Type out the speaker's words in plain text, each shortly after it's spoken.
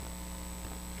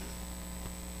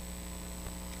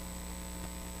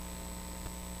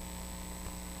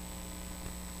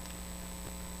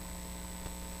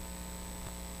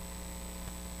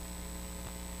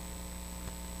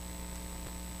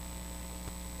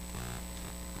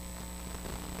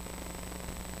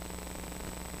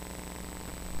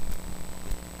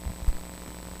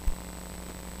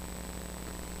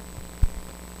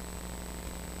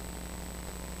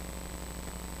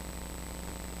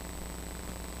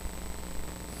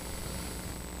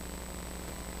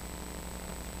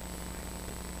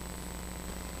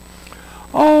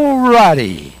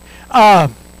righty.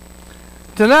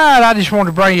 Tonight I just want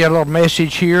to bring you a little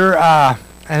message here,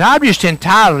 and I've just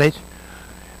entitled it,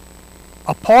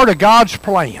 A Part of God's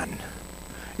Plan.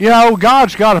 You know,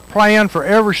 God's got a plan for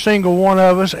every single one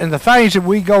of us, and the things that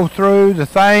we go through, the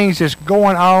things that's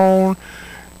going on,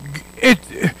 a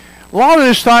lot of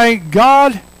this thing,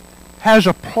 God has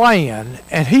a plan,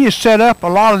 and He has set up a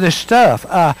lot of this stuff.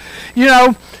 You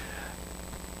know,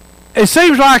 it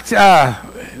seems like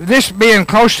this being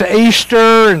close to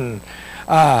Easter and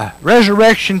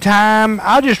resurrection time,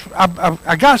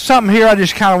 I got something here I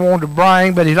just kind of wanted to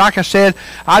bring, but like I said,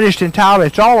 I just entitled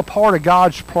it's all a part of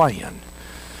God's plan.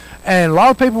 And a lot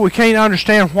of people, we can't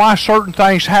understand why certain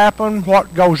things happen,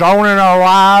 what goes on in our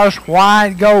lives, why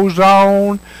it goes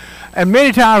on, and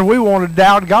many times we want to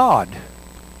doubt God.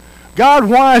 God,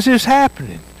 why is this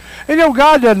happening? You know,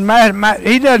 God doesn't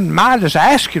He doesn't mind us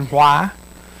asking why,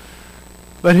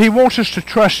 but He wants us to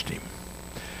trust Him.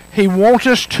 He wants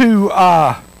us to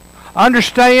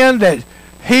understand that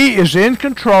He is in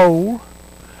control.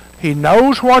 He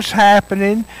knows what's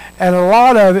happening, and a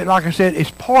lot of it, like I said,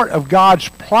 is part of God's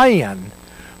plan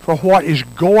for what is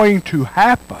going to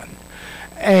happen.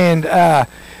 And,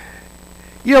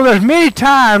 you know, there's many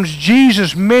times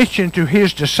Jesus mentioned to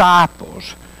His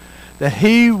disciples that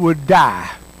He would die,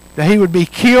 that He would be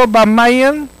killed by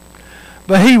man,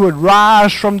 but He would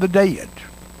rise from the dead.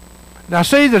 Now,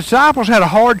 see, the disciples had a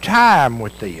hard time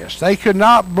with this. They could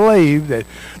not believe that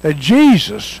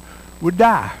Jesus would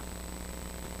die.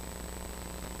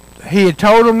 He had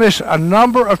told them this a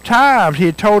number of times. He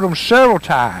had told them several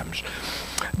times.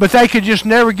 But they could just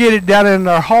never get it down in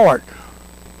their heart.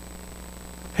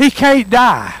 He can't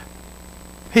die.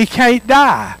 He can't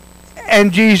die.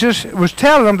 And Jesus was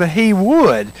telling them that He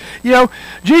would. You know,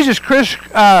 Jesus'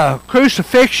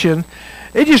 crucifixion,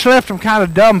 it just left them kind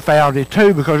of dumbfounded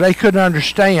too, because they couldn't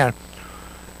understand.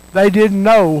 They didn't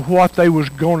know what they was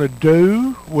going to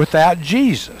do without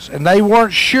Jesus. And they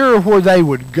weren't sure where they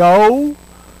would go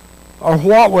or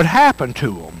what would happen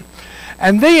to them.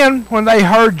 And then when they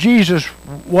heard Jesus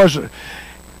was and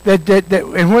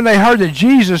when they heard that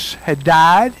Jesus had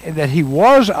died and that He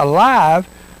was alive,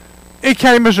 it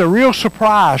came as a real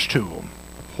surprise to them.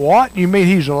 What? You mean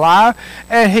He's alive?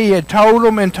 And He had told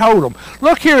them and told them.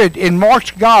 Look here in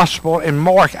Mark's Gospel in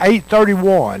Mark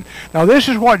 8:31. Now this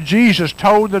is what Jesus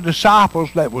told the disciples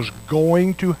that was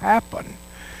going to happen.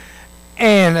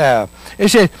 And it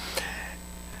said,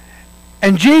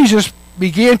 and Jesus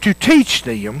began to teach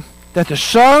them that the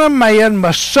Son of Man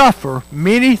must suffer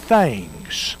many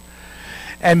things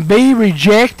and be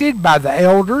rejected by the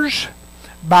elders,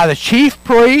 by the chief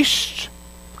priests,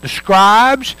 the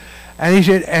scribes, and He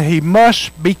said, and He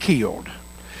must be killed.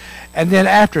 And then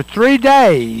after 3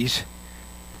 days,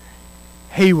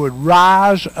 He would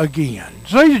rise again.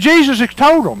 So Jesus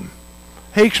told them,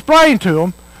 He explained to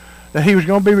them that He was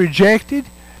going to be rejected,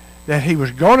 that He was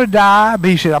going to die,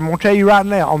 but He said, I'm going to tell you right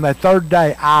now, on that 3rd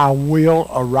day, I will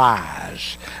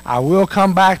arise. I will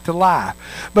come back to life.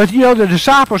 But, you know, the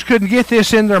disciples couldn't get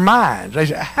this in their minds. They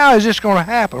said, how is this going to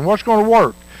happen? What's going to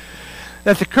work?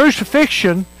 That the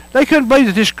crucifixion, they couldn't believe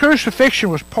that this crucifixion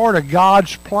was part of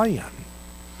God's plan.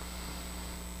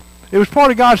 It was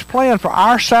part of God's plan for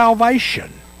our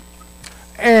salvation.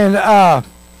 And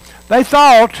they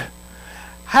thought,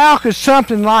 how could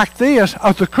something like this,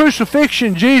 of the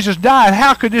crucifixion, Jesus died,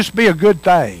 how could this be a good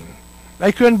thing?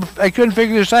 They couldn't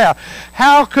figure this out.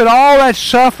 How could all that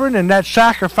suffering and that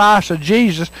sacrifice of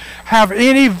Jesus have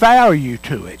any value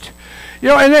to it? You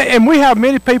know, and we have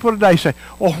many people today say,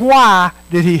 well, why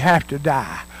did He have to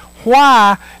die?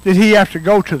 Why did He have to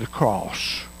go to the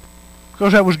cross?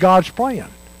 Because that was God's plan.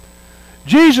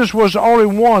 Jesus was the only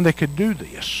one that could do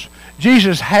this.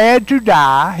 Jesus had to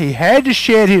die. He had to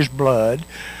shed His blood.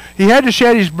 He had to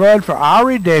shed His blood for our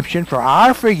redemption, for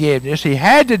our forgiveness. He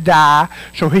had to die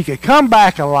so He could come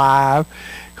back alive,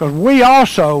 because we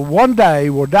also one day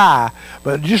will die.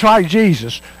 But just like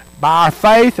Jesus, by our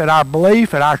faith and our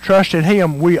belief and our trust in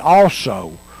Him, we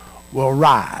also will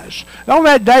rise. And on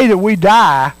that day that we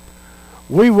die,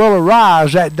 we will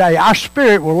arise that day. Our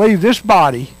spirit will leave this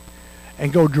body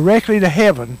and go directly to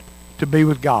heaven to be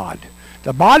with God.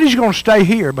 The body's going to stay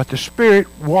here, but the spirit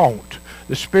won't.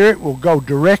 The spirit will go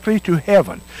directly to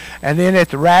heaven. And then at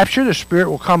the rapture, the spirit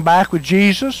will come back with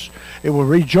Jesus. It will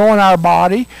rejoin our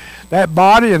body. That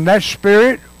body and that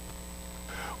spirit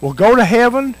will go to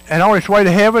heaven, and on its way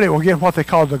to heaven, it will get what they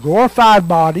call the glorified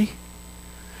body.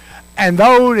 And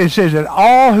though it says that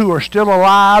all who are still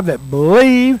alive that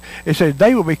believe, it says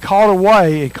they will be caught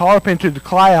away and caught up into the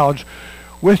clouds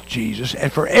with Jesus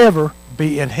and forever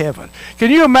be in heaven.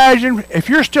 Can you imagine if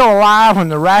you're still alive when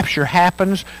the rapture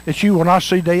happens that you will not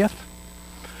see death?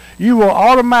 You will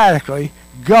automatically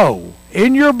go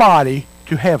in your body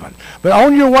to heaven. But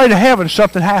on your way to heaven,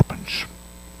 something happens.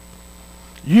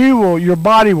 Your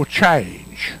body will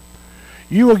change.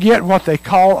 You will get what they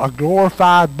call a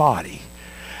glorified body.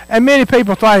 And many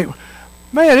people think,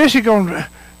 man, this is going to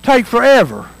take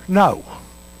forever. No.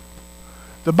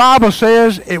 The Bible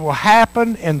says it will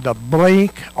happen in the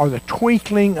blink or the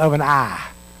twinkling of an eye.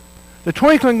 The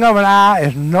twinkling of an eye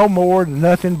is no more than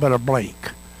nothing but a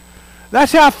blink.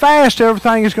 That's how fast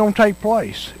everything is going to take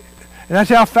place. And that's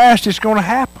how fast it's going to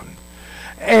happen.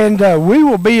 And we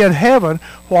will be in heaven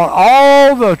while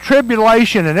all the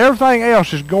tribulation and everything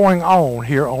else is going on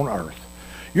here on earth.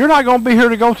 You're not going to be here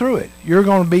to go through it. You're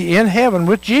going to be in heaven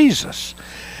with Jesus.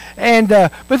 And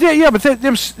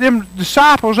them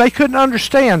disciples, they couldn't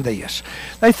understand this.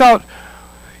 They thought,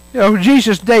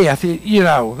 Jesus' death,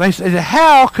 they said,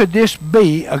 how could this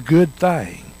be a good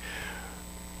thing?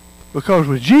 Because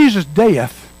with Jesus'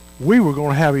 death, we were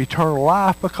going to have eternal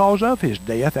life because of his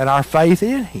death and our faith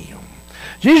in him.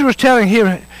 Jesus was telling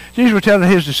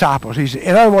his disciples,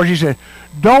 in other words, he said,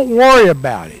 don't worry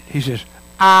about it. He says,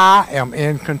 I am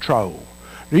in control.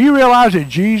 Do you realize that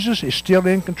Jesus is still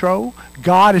in control?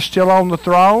 God is still on the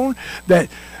throne? That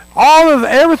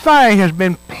everything has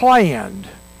been planned,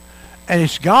 and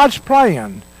it's God's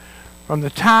plan from the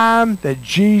time that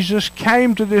Jesus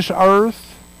came to this earth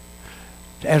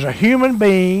as a human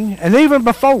being, and even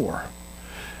before.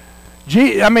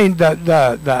 The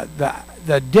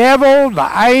devil,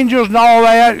 the angels, and all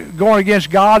that going against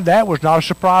God, that was not a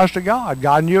surprise to God.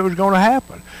 God knew it was going to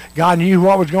happen. God knew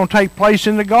what was going to take place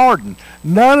in the garden.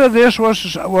 None of this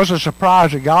was a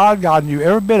surprise to God. God knew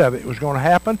every bit of it was going to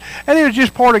happen, and it was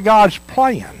just part of God's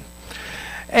plan.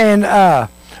 And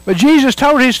but Jesus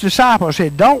told his disciples, he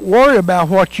said, don't worry about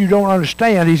what you don't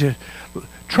understand. He said,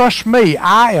 trust me,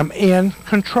 I am in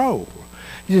control.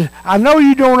 He said, I know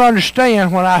you don't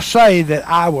understand when I say that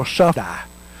I will suffer.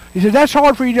 He said, that's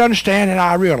hard for you to understand, and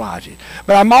I realize it.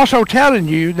 But I'm also telling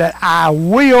you that I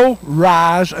will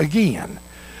rise again.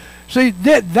 See,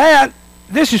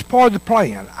 this is part of the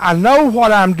plan. I know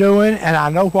what I'm doing, and I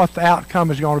know what the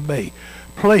outcome is going to be.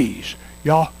 Please,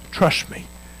 y'all, trust me.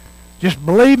 Just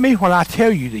believe me when I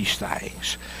tell you these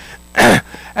things.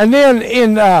 And then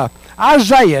in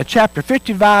Isaiah chapter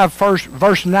 55,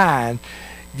 verse 9,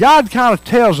 God kind of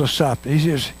tells us something. He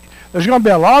says, there's going to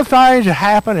be a lot of things that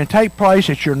happen and take place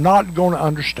that you're not going to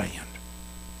understand.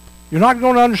 You're not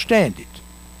going to understand it.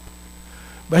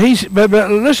 But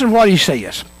listen to what he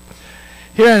says.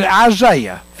 Here in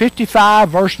Isaiah 55,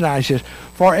 verse 9, he says,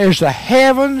 for as the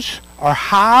heavens are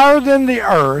higher than the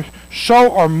earth,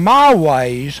 so are my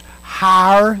ways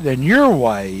higher than your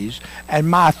ways, and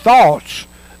my thoughts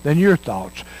than your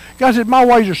thoughts. God said, my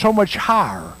ways are so much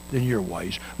higher than your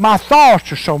ways. My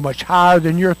thoughts are so much higher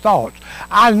than your thoughts.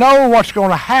 I know what's going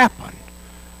to happen.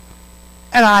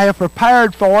 And I have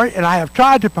prepared for it, and I have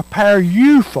tried to prepare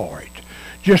you for it.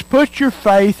 Just put your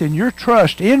faith and your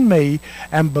trust in me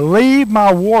and believe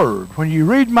my word. When you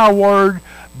read my word,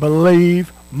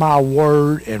 believe my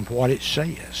word and what it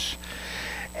says.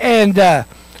 And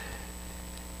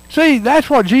see, that's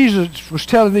what Jesus was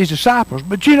telling these disciples.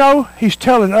 But he's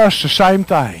telling us the same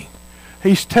thing.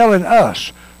 He's telling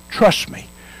us, trust me.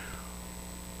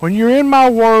 When you're in my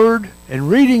word and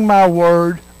reading my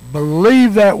word,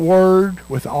 believe that word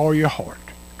with all your heart.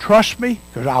 Trust me,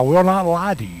 because I will not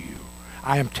lie to you.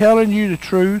 I am telling you the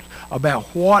truth about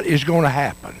what is going to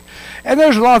happen. And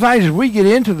there's a lot of things, as we get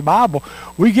into the Bible,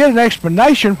 we get an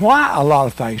explanation why a lot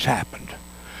of things happened.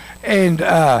 And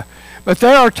but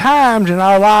there are times in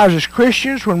our lives as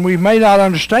Christians when we may not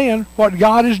understand what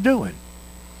God is doing.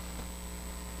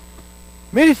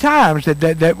 Many times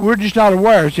that we're just not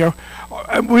aware.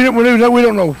 We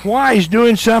don't know why he's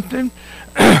doing something,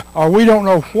 or we don't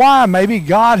know why maybe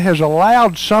God has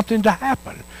allowed something to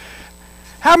happen.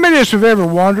 How many of us have ever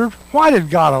wondered, why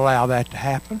did God allow that to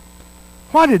happen?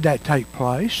 Why did that take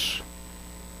place?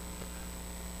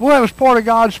 Well, that was part of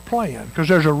God's plan, because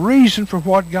there's a reason for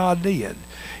what God did.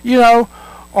 Or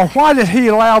why did he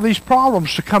allow these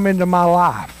problems to come into my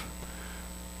life?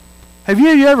 Have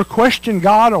you ever questioned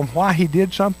God on why he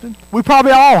did something? We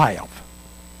probably all have.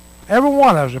 Every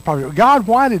one of us have probably, God,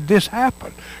 why did this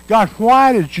happen? God,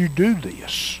 why did you do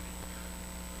this?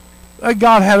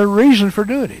 God had a reason for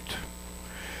doing it.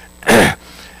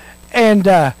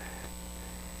 And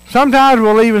sometimes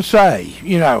we'll even say,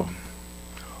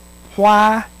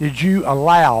 why did you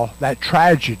allow that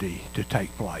tragedy to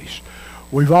take place?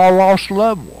 We've all lost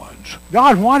loved ones.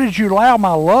 God, why did you allow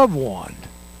my loved one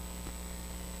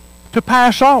to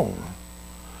pass on?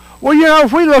 Well, you know,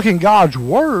 if we look in God's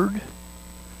Word,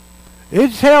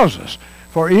 it tells us,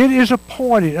 for it is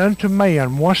appointed unto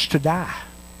man once to die.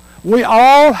 We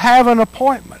all have an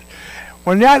appointment.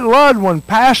 When that loved one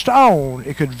passed on,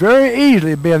 it could very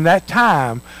easily have been that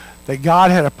time that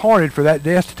God had appointed for that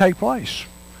death to take place.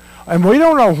 And we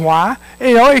don't know why.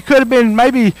 You know, it could have been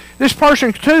maybe this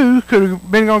person too could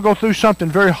have been going to go through something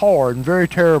very hard and very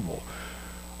terrible.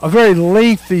 A very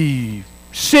lengthy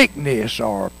sickness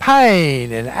or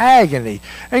pain and agony.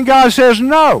 And God says,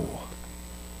 no.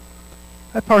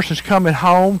 That person's coming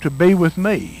home to be with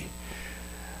me.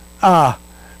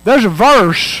 There's a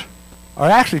verse, or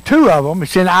actually two of them.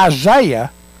 It's in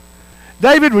Isaiah.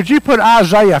 David, would you put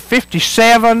Isaiah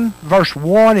 57, verse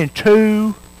 1 and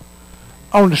 2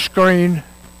 on the screen?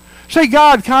 See,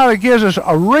 God kind of gives us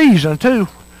a reason, too,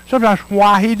 sometimes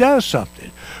why he does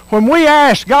something. When we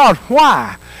ask God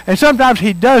why, and sometimes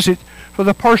he does it for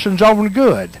the person's own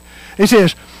good. He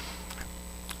says,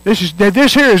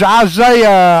 this here is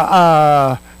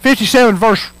Isaiah 57,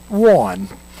 verse 1.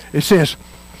 It says,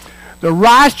 the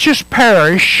righteous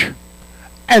perish,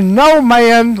 and no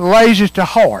man lays it to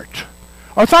heart,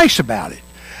 or thinks about it.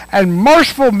 And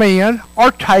merciful men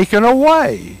are taken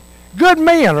away. Good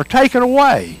men are taken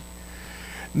away.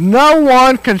 No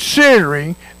one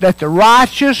considering that the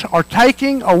righteous are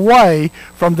taking away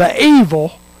from the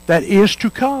evil that is to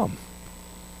come.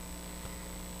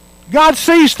 God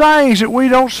sees things that we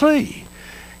don't see.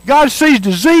 God sees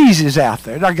diseases out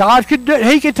there. Now God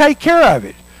he could take care of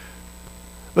it.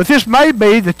 But this may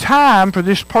be the time for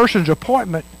this person's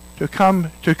appointment to come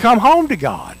home to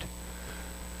God.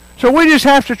 So we just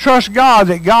have to trust God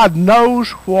that God knows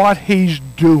what he's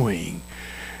doing.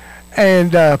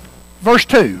 And verse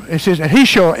 2, it says, and he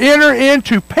shall enter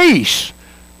into peace.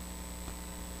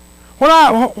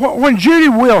 When Judy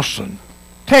Wilson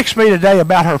texted me today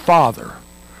about her father,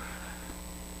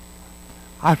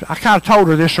 I kind of told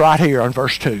her this right here on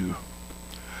verse 2.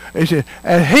 It said,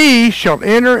 and he shall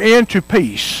enter into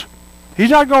peace. He's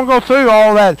not going to go through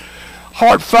all that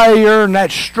heart failure and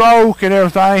that stroke and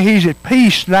everything. He's at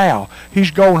peace now.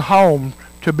 He's going home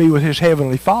to be with his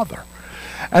heavenly Father.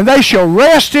 And they shall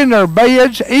rest in their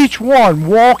beds, each one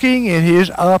walking in his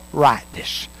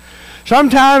uprightness.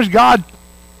 Sometimes God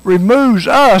removes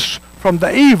us from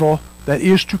the evil that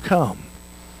is to come.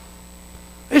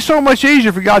 It's so much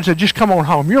easier for God to say, just come on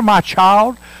home. You're my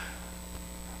child.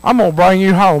 I'm going to bring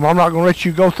you home. I'm not going to let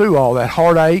you go through all that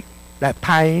heartache, that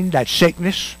pain, that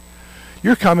sickness.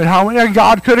 You're coming home. And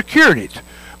God could have cured it.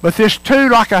 But this too,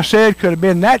 like I said, could have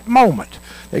been that moment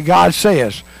that God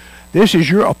says, this is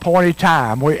your appointed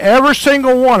time. Every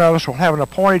single one of us will have an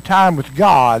appointed time with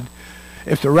God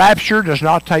if the rapture does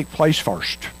not take place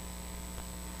first.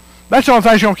 That's the only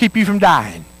thing that's going to keep you from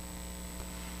dying.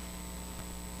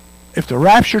 If the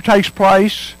rapture takes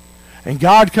place and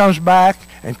God comes back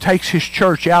and takes his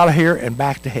church out of here and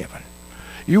back to heaven,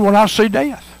 you will not see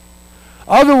death.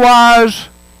 Otherwise,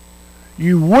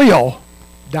 you will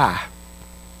die.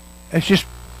 It's just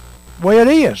the way it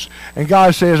is. And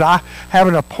God says, I have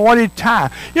an appointed time.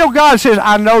 You know, God says,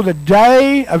 I know the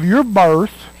day of your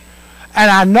birth, and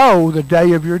I know the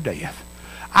day of your death.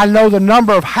 I know the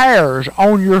number of hairs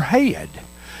on your head.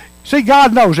 See,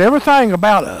 God knows everything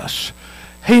about us.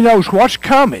 He knows what's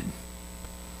coming.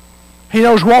 He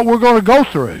knows what we're going to go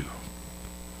through.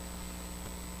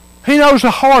 He knows the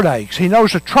heartaches. He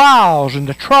knows the trials and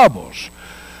the troubles.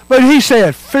 But he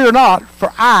said, fear not,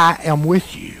 for I am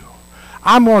with you.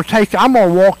 I'm going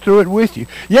to walk through it with you.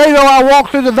 Yea, though I walk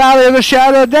through the valley of the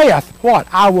shadow of death, what?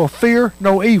 I will fear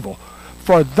no evil,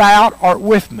 for thou art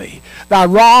with me. Thy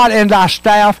rod and thy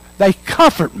staff, they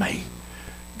comfort me.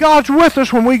 God's with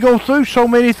us when we go through so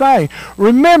many things.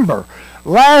 Remember,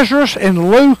 Lazarus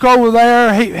and Luke over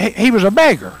there, he was a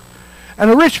beggar. And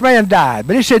a rich man died.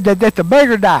 But he said that the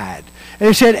beggar died. And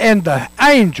he said, and the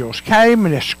angels came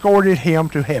and escorted him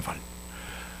to heaven.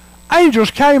 Angels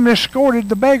came and escorted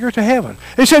the beggar to heaven.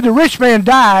 He said the rich man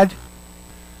died.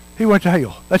 He went to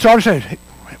hell. That's all he said.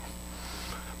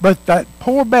 But that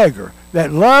poor beggar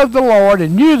that loved the Lord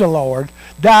and knew the Lord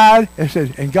died, and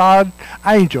said, and God,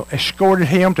 angel, escorted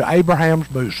him to Abraham's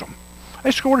bosom.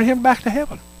 Escorted him back to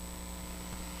heaven.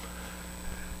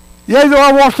 Yea, though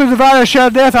I walk through the valley of the shadow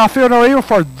of death, I fear no evil,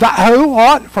 for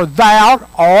For thou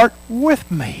art with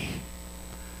me.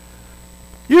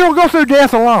 You don't go through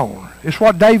death alone. It's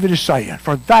what David is saying.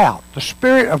 For thou, the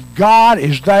Spirit of God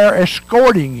is there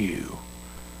escorting you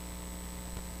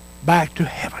back to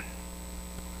heaven.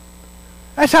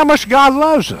 That's how much God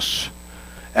loves us.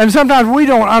 And sometimes we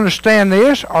don't understand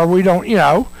this, or we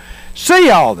don't, see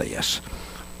all this.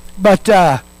 But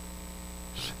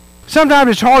sometimes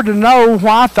it's hard to know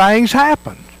why things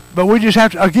happen. But we just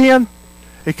have to, again,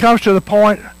 it comes to the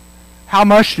point, how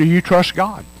much do you trust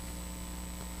God?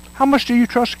 How much do you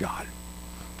trust God?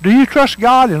 Do you trust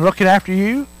God in looking after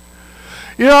you?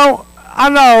 You know, I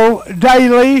know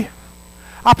daily,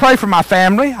 I pray for my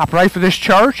family. I pray for this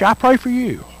church. I pray for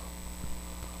you.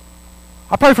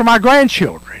 I pray for my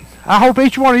grandchildren. I hope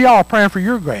each one of y'all are praying for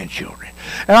your grandchildren.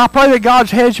 And I pray that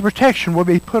God's hedge of protection will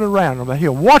be put around them, that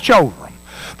He'll watch over them.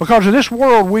 Because of this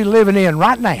world we're living in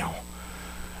right now,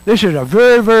 this is a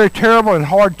very, very terrible and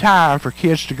hard time for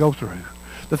kids to go through.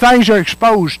 The things they're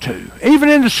exposed to, even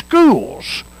in the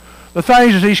schools, the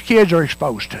things that these kids are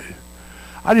exposed to.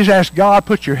 I just ask God,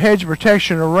 put your hedge of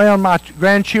protection around my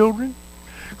grandchildren.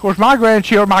 Of course, my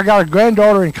grandchildren, I got a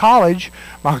granddaughter in college.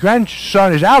 My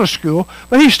grandson is out of school,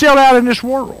 but he's still out in this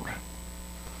world.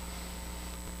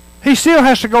 He still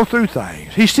has to go through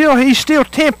things. He's still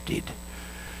tempted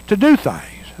to do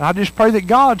things. And I just pray that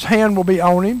God's hand will be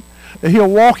on him, that He'll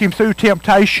walk him through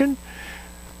temptation,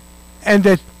 and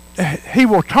that he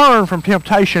will turn from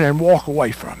temptation and walk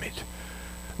away from it.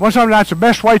 Sometimes that's the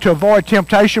best way to avoid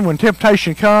temptation. When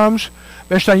temptation comes,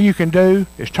 best thing you can do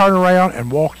is turn around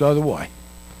and walk the other way.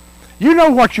 You know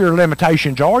what your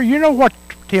limitations are. You know what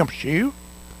tempts you.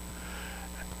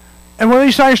 And when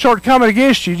these things start coming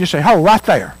against you, just say, "Oh, right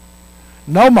there.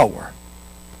 No more."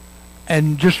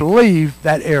 And just leave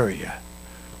that area.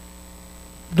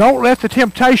 Don't let the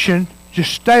temptation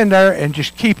just stand there and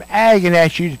just keep agging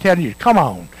at you to tell you, come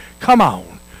on,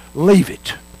 leave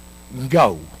it, and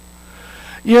go.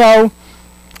 You know,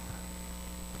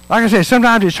 like I said,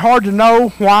 sometimes it's hard to know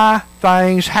why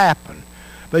things happen.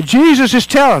 But Jesus is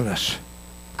telling us,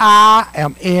 I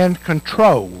am in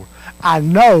control. I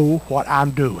know what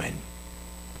I'm doing.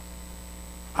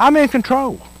 I'm in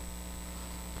control.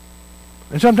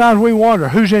 And sometimes we wonder,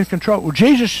 who's in control? Well,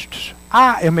 Jesus,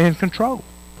 I am in control.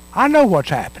 I know what's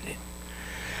happening.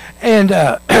 And,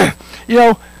 you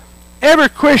know, every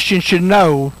Christian should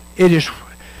know it is,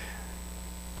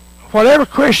 whatever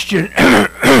Christian,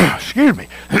 excuse me,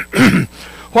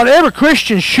 whatever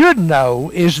Christian should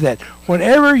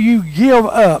whatever you give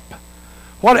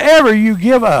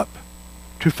up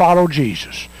to follow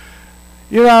Jesus.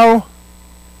 You know,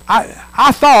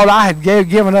 I thought I had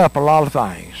given up a lot of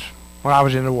things when I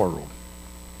was in the world.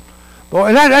 Well,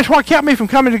 and that's what kept me from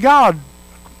coming to God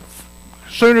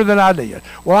sooner than I did.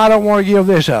 Well, I don't want to give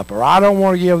this up, or I don't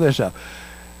want to give this up.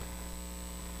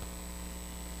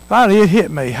 Finally, it hit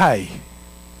me, hey,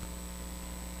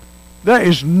 there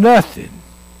is nothing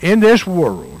in this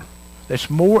world that's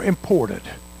more important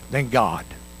than God.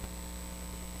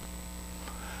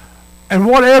 And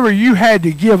whatever you had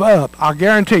to give up, I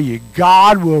guarantee you,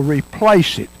 God will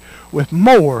replace it with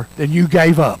more than you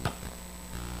gave up.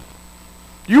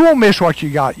 You won't miss what you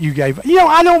gave up. You know,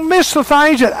 I don't miss the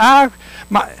things that I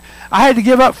had to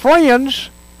give up friends,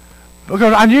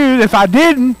 because I knew that if I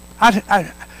didn't,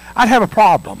 I'd have a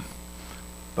problem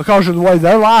because of the way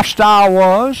their lifestyle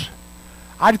was.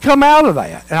 I'd come out of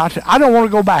that, and I said, I don't want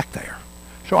to go back there.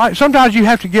 So sometimes you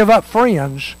have to give up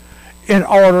friends in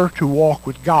order to walk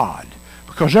with God,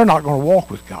 because they're not going to walk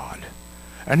with God,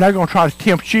 and they're going to try to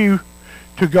tempt you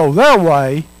to go their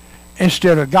way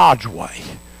instead of God's way.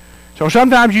 So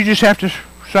sometimes you just have to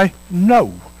say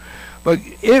no. But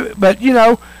you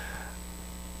know,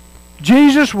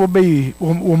 Jesus will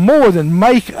more than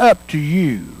make up to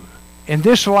you in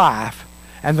this life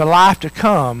and the life to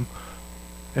come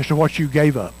as to what you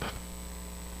gave up.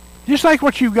 Just think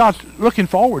what you've got looking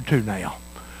forward to now.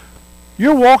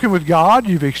 You're walking with God.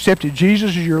 You've accepted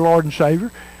Jesus as your Lord and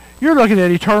Savior. You're looking at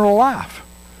eternal life.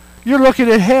 You're looking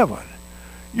at heaven.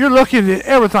 You're looking at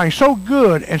everything so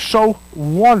good and so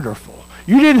wonderful.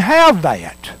 You didn't have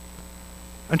that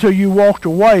until you walked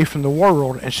away from the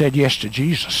world and said yes to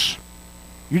Jesus.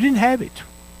 You didn't have it.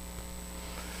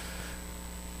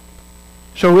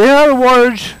 So in other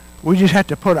words, we just have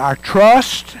to put our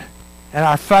trust and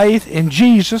our faith in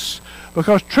Jesus,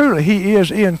 because truly He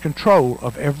is in control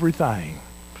of everything.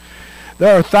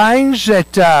 There are things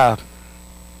that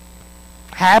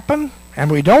happen and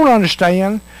we don't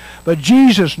understand, but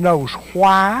Jesus knows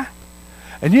why.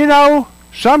 And you know,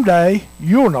 someday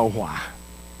you'll know why.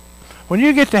 When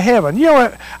you get to heaven, you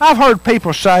know, I've heard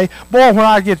people say, boy, when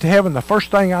I get to heaven, the first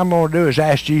thing I'm going to do is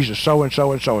ask Jesus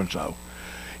so-and-so and so-and-so.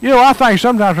 You know, I think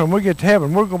sometimes when we get to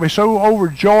heaven, we're going to be so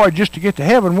overjoyed just to get to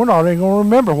heaven, we're not even going to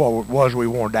remember what it was we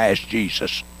wanted to ask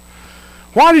Jesus.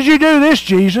 Why did you do this,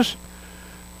 Jesus?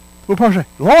 We'll probably say,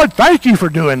 Lord, thank you for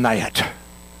doing that.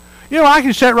 You know, I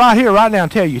can sit right here right now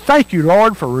and tell you, thank you,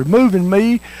 Lord, for removing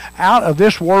me out of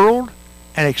this world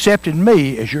and accepting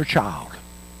me as your child.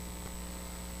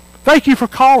 Thank you for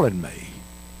calling me.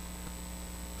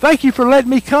 Thank you for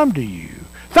letting me come to you.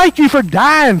 Thank you for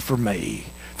dying for me.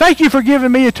 Thank you for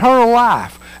giving me eternal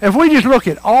life. If we just look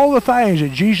at all the things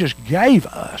that Jesus gave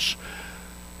us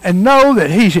and know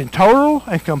that he's in total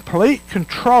and complete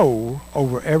control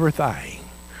over everything.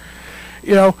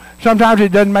 You know, sometimes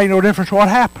it doesn't make no difference what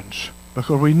happens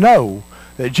because we know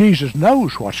that Jesus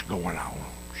knows what's going on.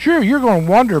 Sure, you're going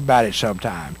to wonder about it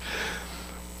sometimes.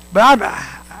 But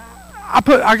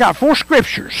I got 4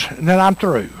 scriptures and then I'm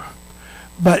through.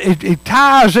 But it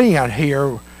ties in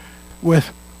here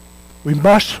with we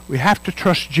have to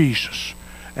trust Jesus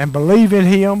and believe in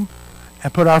him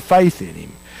and put our faith in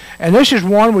him. And this is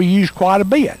one we use quite a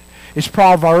bit. It's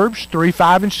Proverbs 3,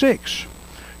 5, and 6.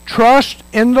 Trust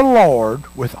in the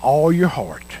Lord with all your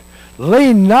heart.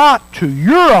 Lean not to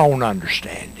your own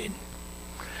understanding.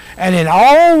 And in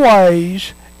all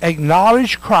ways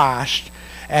acknowledge Christ,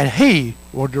 and he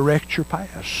will direct your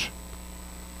paths.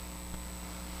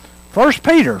 1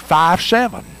 Peter 5,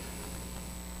 7.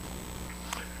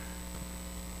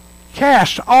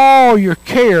 Cast all your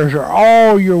cares or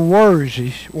all your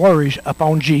worries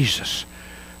upon Jesus,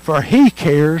 for he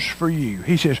cares for you.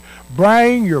 He says,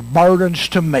 bring your burdens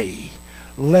to me.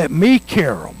 Let me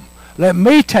carry them. Let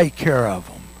me take care of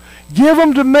them. Give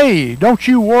them to me. Don't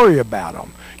you worry about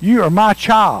them. You are my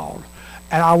child,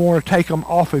 and I want to take them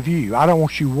off of you. I don't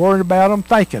want you worrying about them,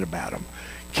 thinking about them.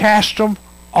 Cast them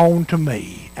on to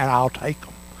me, and I'll take them.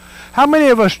 How many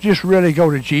of us just really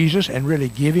go to Jesus and really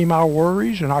give him our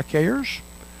worries and our cares?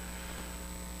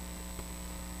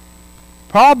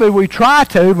 Probably we try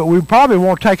to, but we probably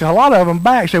won't take a lot of them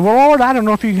back. Say, well, Lord, I don't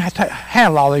know if you can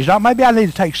handle all these. Maybe I need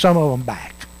to take some of them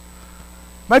back.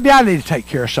 Maybe I need to take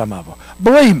care of some of them.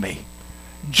 Believe me,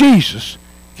 Jesus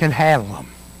can handle them.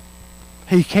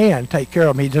 He can take care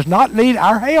of them. He does not need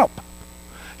our help.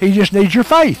 He just needs your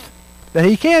faith that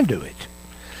he can do it.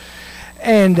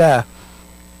 And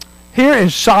here in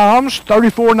Psalms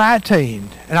 34:19,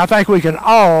 and I think we can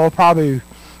all probably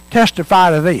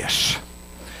testify to this.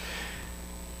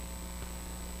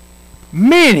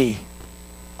 Many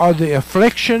are the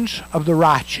afflictions of the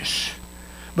righteous,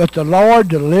 but the Lord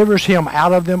delivers him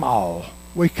out of them all.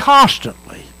 We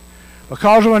constantly,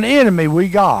 because of an enemy we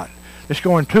got that's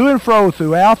going to and fro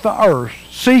throughout the earth,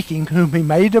 seeking whom he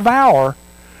may devour,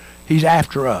 he's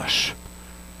after us.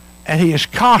 And he is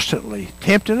constantly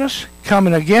tempting us,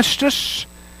 coming against us.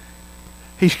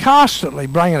 He's constantly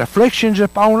bringing afflictions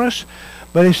upon us.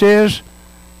 But he says,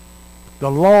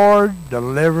 the Lord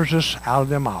delivers us out of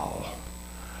them all.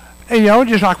 And you know,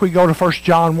 just like we go to 1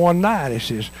 John 1:9, it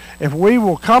says, if we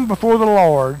will come before the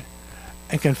Lord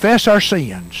and confess our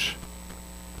sins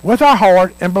with our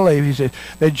heart and believe, he says,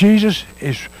 that Jesus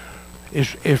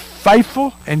is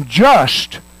faithful and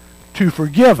just to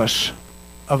forgive us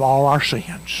of all our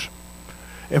sins.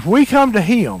 If we come to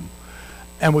him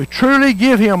and we truly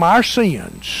give him our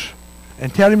sins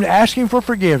and tell him to ask him for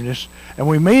forgiveness and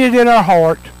we mean it in our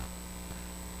heart,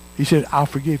 he said, I'll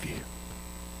forgive you.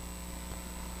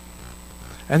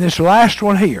 And this last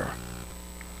one here,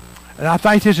 and I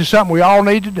think this is something we all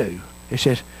need to do. It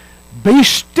says, be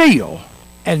still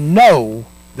and know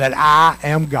that I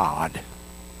am God.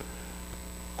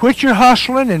 Quit your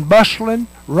hustling and bustling,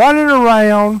 running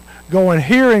around, going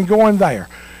here and going there.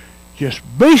 Just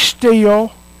be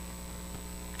still.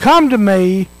 Come to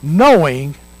me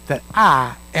knowing that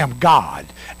I am God.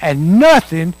 And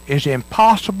nothing is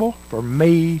impossible for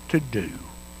me to do.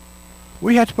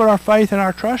 We have to put our faith and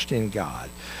our trust in God.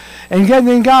 And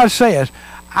then God says,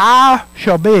 I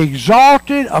shall be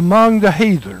exalted among the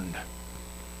heathen.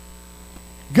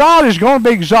 God is going to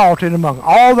be exalted among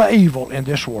all the evil in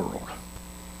this world.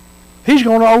 He's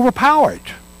going to overpower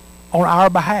it on our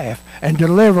behalf and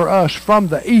deliver us from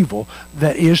the evil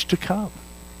that is to come.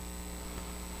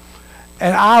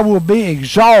 And I will be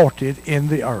exalted in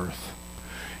the earth.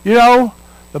 You know,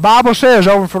 the Bible says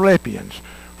over in Philippians,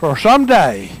 for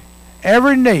someday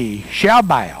every knee shall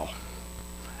bow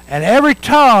and every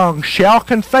tongue shall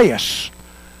confess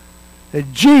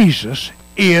that Jesus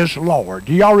is Lord.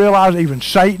 Do y'all realize even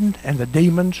Satan and the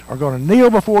demons are going to kneel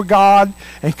before God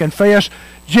and confess,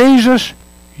 Jesus,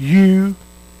 you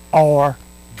are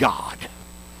God.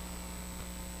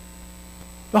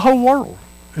 The whole world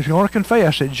is going to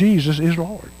confess that Jesus is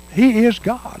Lord. He is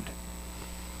God.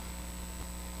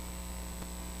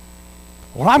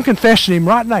 Well, I'm confessing him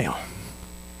right now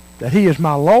that he is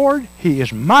my Lord, he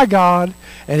is my God,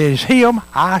 and it is him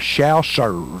I shall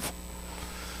serve.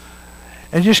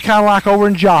 And just kind of like over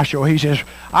in Joshua, he says,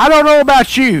 I don't know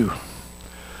about you,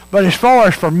 but as far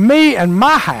as for me and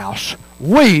my house,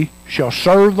 we shall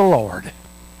serve the Lord.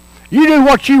 You do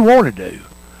what you want to do,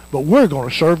 but we're going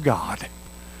to serve God.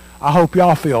 I hope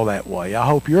y'all feel that way. I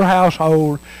hope your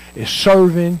household is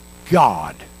serving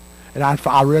God. And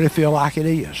I really feel like it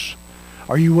is,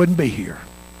 or you wouldn't be here.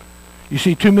 You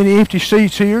see too many empty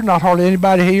seats here, not hardly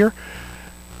anybody here.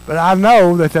 But I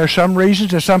know that there's some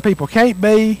reasons that some people can't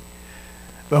be.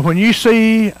 But when you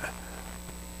see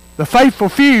the faithful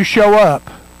few show up,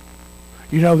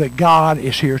 you know that God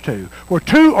is here too. Where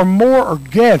two or more are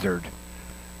gathered,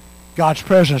 God's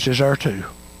presence is there too.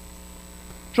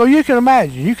 So you can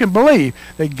imagine, you can believe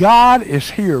that God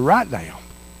is here right now.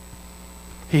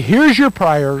 He hears your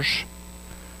prayers.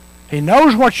 He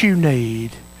knows what you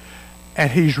need.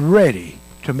 And He's ready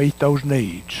to meet those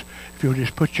needs if you'll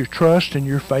just put your trust and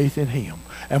your faith in Him.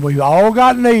 And we've all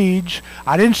got needs.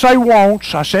 I didn't say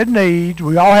wants. I said needs.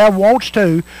 We all have wants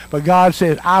too. But God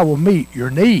says, I will meet your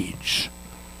needs.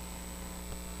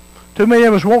 Too many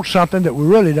of us want something that we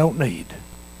really don't need.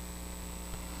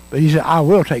 But He said, I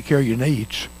will take care of your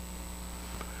needs.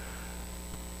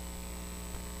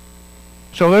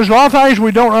 So there's a lot of things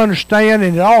we don't understand,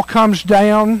 and it all comes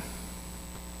down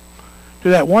to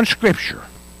that one scripture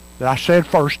that I said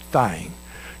first thing.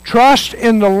 Trust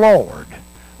in the Lord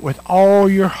with all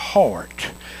your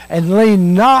heart, and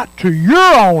lean not to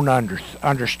your own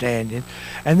understanding,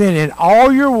 and then in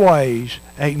all your ways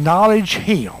acknowledge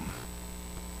Him.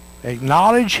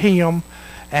 Acknowledge Him,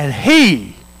 and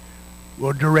He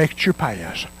will direct your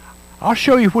paths. I'll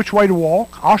show you which way to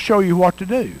walk. I'll show you what to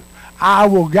do. I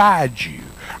will guide you.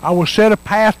 I will set a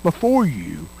path before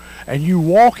you, and you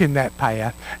walk in that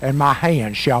path, and my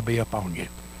hand shall be upon you.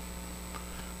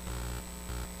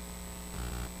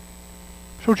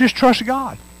 So just trust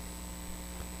God.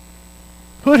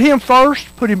 Put Him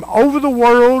first. Put Him over the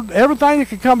world. Everything that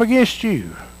can come against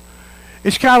you.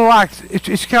 It's kind of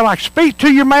like speak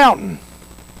to your mountain.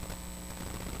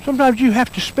 Sometimes you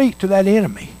have to speak to that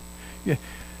enemy. Yeah.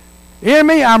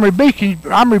 Enemy, I'm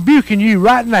rebuking you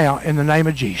right now in the name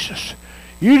of Jesus.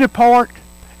 You depart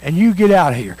and you get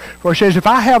out of here. For it says, if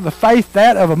I have the faith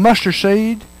that of a mustard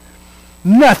seed,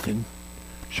 nothing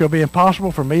shall be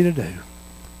impossible for me to do.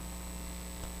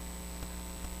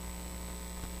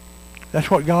 That's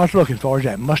what God's looking for, is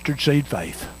that mustard seed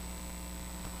faith.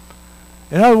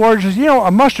 In other words,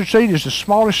 a mustard seed is the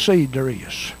smallest seed there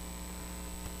is.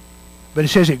 But it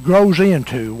says it grows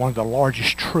into one of the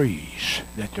largest trees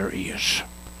that there is.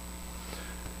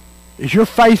 Is your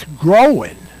faith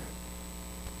growing?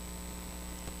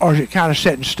 Or is it kind of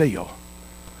sitting still?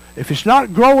 If it's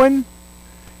not growing,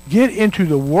 get into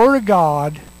the Word of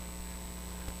God,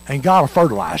 and God will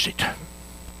fertilize it.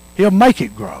 He'll make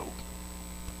it grow.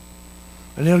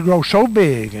 And it'll grow so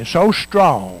big and so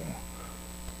strong.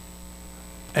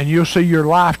 And you'll see your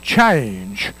life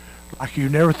change like you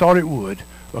never thought it would,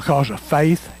 because of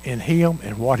faith in Him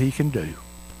and what He can do.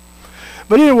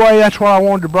 But anyway, that's what I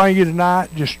wanted to bring you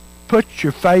tonight. Just put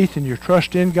your faith and your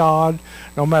trust in God.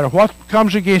 No matter what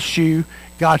comes against you,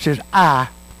 God says, I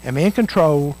am in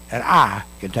control and I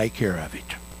can take care of it.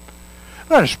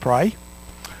 Let us pray.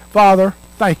 Father,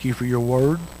 thank you for your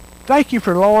word. Thank you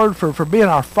for, Lord, for being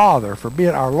our Father, for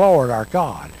being our Lord, our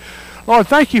God. Lord,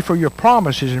 thank you for your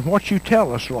promises and what you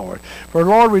tell us, Lord. For,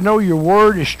 Lord, we know your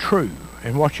word is true.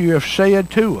 And what you have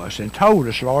said to us and told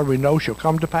us, Lord, we know shall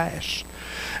come to pass.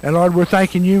 And, Lord, we're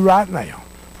thanking you right now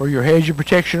for your hedge of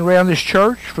protection around this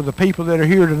church, for the people that are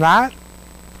here tonight,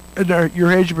 and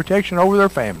your hedge of protection over their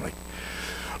family.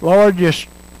 Lord, just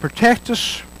protect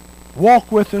us,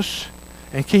 walk with us,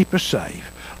 and keep us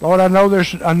safe. Lord, I know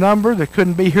there's a number that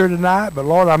couldn't be here tonight, but,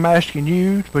 Lord, I'm asking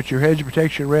you to put your hedge of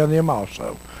protection around them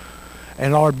also.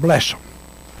 And, Lord, bless them.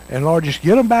 And, Lord, just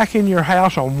get them back in your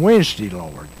house on Wednesday,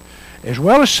 Lord, as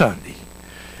well as Sunday.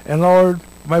 And Lord,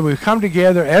 may we come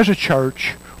together as a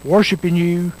church, worshiping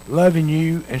you, loving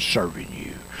you, and serving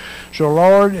you. So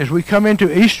Lord, as we come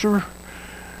into Easter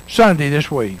Sunday this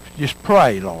week, just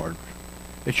pray, Lord,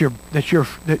 that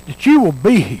you will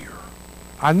be here.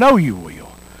 I know you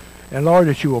will. And Lord,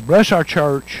 that you will bless our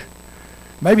church.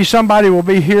 Maybe somebody will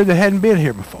be here that hadn't been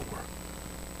here before.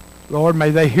 Lord,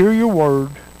 may they hear your word,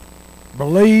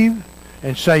 believe,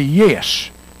 and say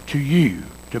yes to you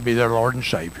to be their Lord and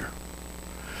Savior.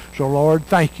 So, Lord,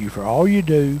 thank you for all you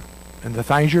do and the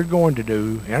things you're going to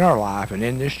do in our life and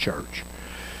in this church.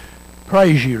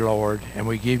 Praise you, Lord, and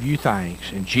we give you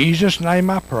thanks. In Jesus' name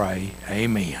I pray,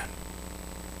 amen.